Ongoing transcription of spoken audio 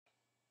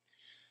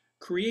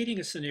Creating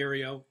a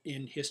scenario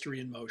in History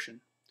in Motion.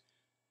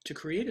 To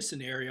create a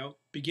scenario,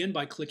 begin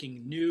by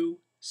clicking New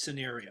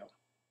Scenario.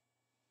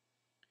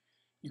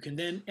 You can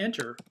then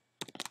enter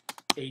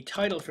a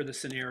title for the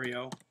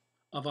scenario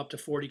of up to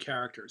 40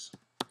 characters.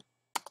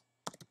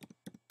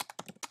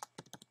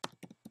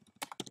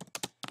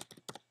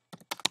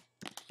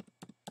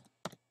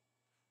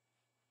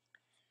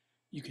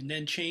 You can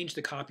then change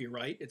the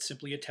copyright, it's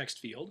simply a text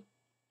field,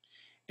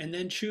 and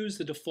then choose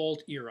the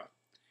default era.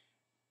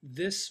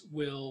 This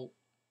will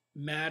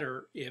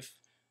matter if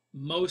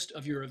most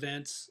of your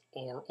events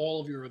or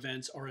all of your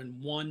events are in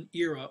one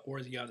era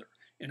or the other.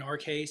 In our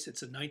case,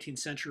 it's a 19th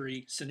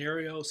century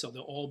scenario, so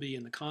they'll all be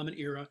in the common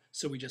era,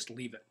 so we just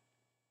leave it.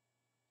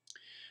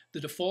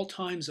 The default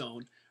time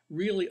zone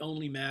really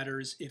only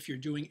matters if you're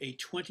doing a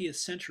 20th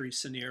century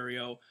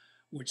scenario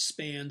which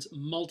spans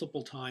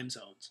multiple time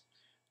zones.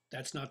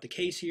 That's not the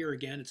case here.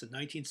 Again, it's a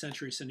 19th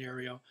century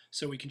scenario,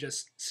 so we can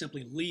just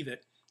simply leave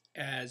it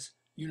as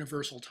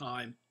Universal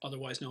Time,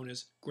 otherwise known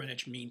as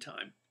Greenwich Mean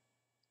Time.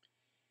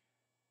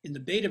 In the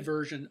beta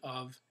version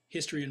of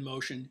History in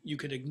Motion, you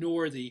can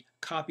ignore the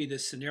copy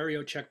this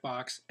scenario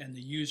checkbox and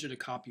the user to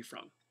copy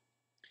from.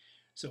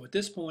 So at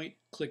this point,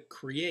 click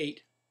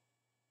Create,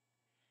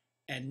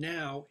 and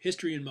now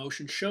History in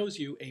Motion shows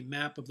you a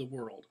map of the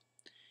world.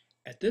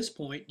 At this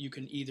point, you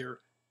can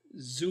either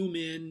zoom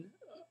in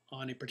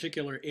on a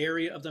particular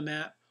area of the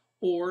map,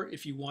 or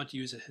if you want to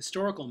use a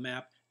historical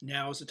map,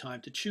 now is the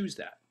time to choose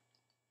that.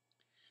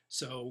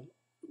 So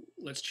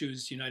let's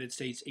choose United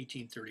States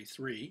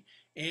 1833,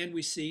 and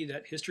we see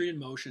that History in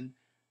Motion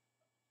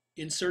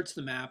inserts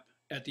the map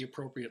at the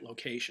appropriate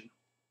location.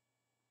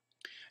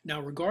 Now,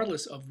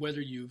 regardless of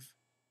whether you've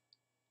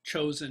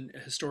chosen a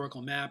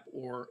historical map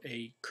or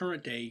a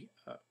current day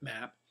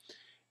map,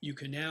 you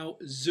can now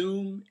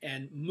zoom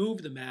and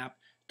move the map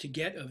to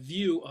get a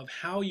view of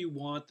how you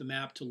want the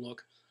map to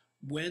look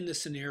when the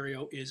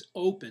scenario is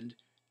opened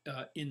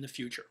in the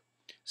future.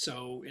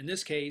 So in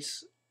this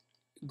case,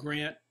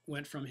 Grant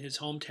went from his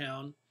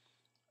hometown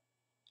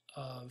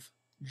of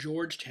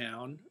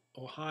Georgetown,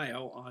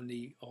 Ohio, on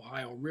the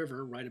Ohio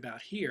River, right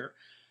about here,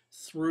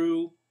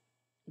 through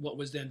what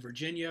was then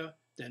Virginia,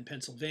 then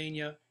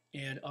Pennsylvania,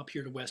 and up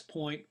here to West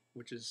Point,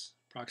 which is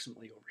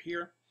approximately over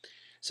here.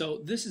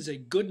 So this is a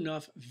good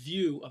enough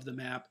view of the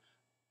map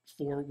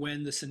for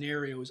when the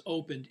scenario is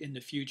opened in the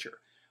future.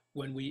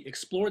 When we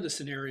explore the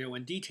scenario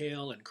in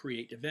detail and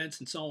create events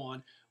and so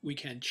on, we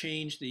can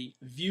change the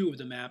view of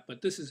the map,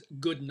 but this is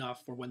good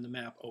enough for when the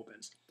map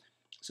opens.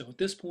 So at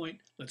this point,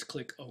 let's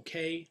click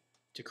OK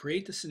to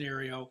create the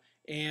scenario,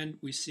 and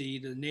we see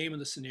the name of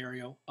the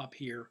scenario up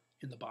here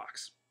in the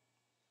box.